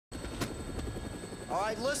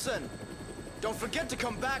Alright, listen. Don't forget to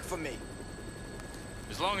come back for me.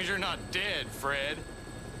 As long as you're not dead, Fred.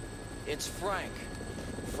 It's Frank.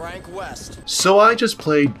 Frank West. So I just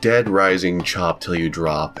played Dead Rising Chop Till You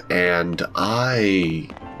Drop, and I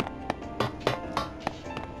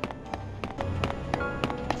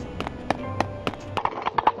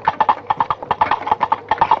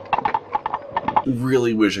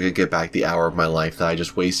really wish I could get back the hour of my life that I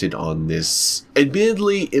just wasted on this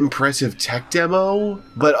admittedly impressive tech demo,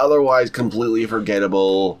 but otherwise completely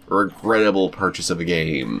forgettable, regrettable purchase of a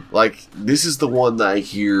game. Like, this is the one that I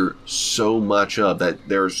hear so much of, that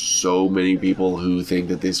there's so many people who think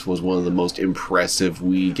that this was one of the most impressive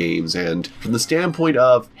Wii games, and from the standpoint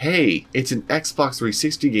of, hey, it's an Xbox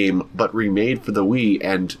 360 game, but remade for the Wii,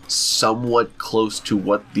 and somewhat close to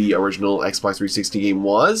what the original Xbox 360 game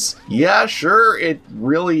was? Yeah, sure, it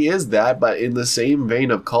really is that, but in the same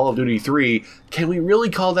vein of Call of Duty 3, can we really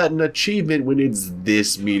call that an achievement when it's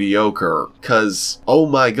this mediocre? Cause, oh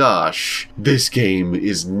my gosh, this game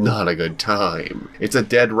is not a good time. It's a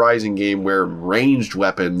Dead Rising game where ranged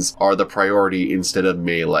weapons are the priority instead of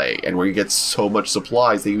melee, and where you get so much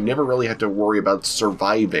supplies that you never really have to worry about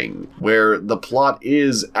surviving. Where the plot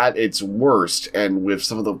is at its worst, and with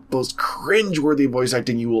some of the most cringeworthy voice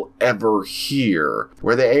acting you will ever hear.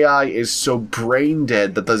 Where the AI is so brain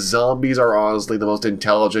dead that the zombies are honestly the most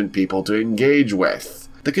intelligent people to engage with.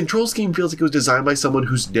 The control scheme feels like it was designed by someone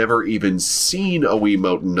who's never even seen a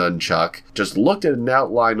Wiimote nunchuck, just looked at an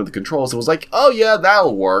outline of the controls and was like, oh yeah,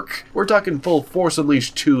 that'll work. We're talking full Force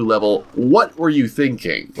Unleashed 2 level. What were you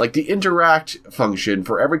thinking? Like, the interact function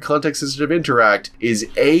for every context-sensitive interact is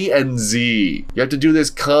A and Z. You have to do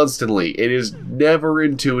this constantly. It is never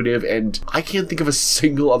intuitive, and I can't think of a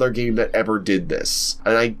single other game that ever did this.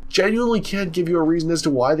 And I genuinely can't give you a reason as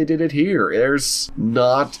to why they did it here. There's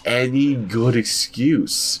not any good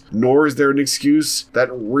excuse. Nor is there an excuse that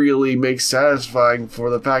really makes satisfying for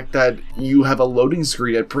the fact that you have a loading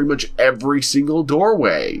screen at pretty much every single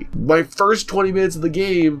doorway. My first 20 minutes of the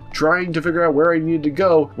game, trying to figure out where I needed to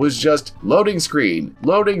go, was just loading screen, and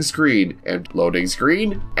loading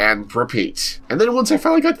screen, and repeat. And then once I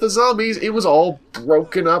finally got to the zombies, it was all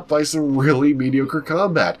broken up by some really mediocre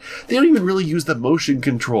combat. They don't even really use the motion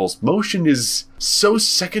controls. Motion is so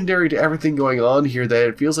secondary to everything going on here that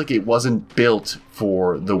it feels like it wasn't built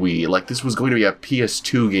for the Wii. Like, this was going to be a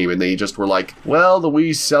PS2 game and they just were like, well, the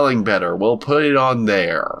Wii's selling better, we'll put it on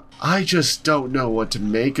there. I just don't know what to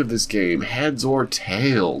make of this game, heads or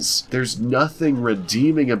tails. There's nothing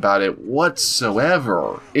redeeming about it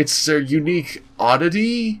whatsoever. It's a unique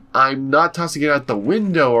oddity. I'm not tossing it out the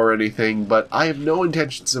window or anything, but I have no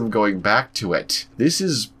intentions of going back to it. This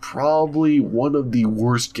is probably one of the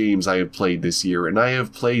worst games I have played this year, and I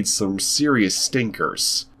have played some serious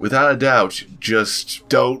stinkers. Without a doubt, just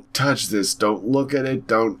don't touch this, don't look at it,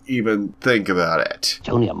 don't even think about it. It's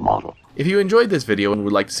only a model. If you enjoyed this video and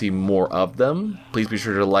would like to see more of them, please be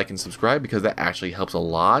sure to like and subscribe because that actually helps a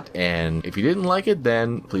lot. And if you didn't like it,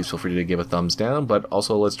 then please feel free to give a thumbs down, but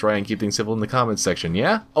also let's try and keep things civil in the comments section,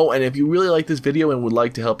 yeah? Oh, and if you really like this video and would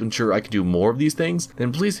like to help ensure I can do more of these things,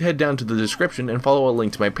 then please head down to the description and follow a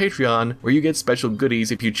link to my Patreon where you get special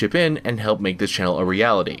goodies if you chip in and help make this channel a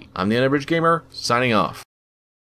reality. I'm the Unabridged Gamer, signing off.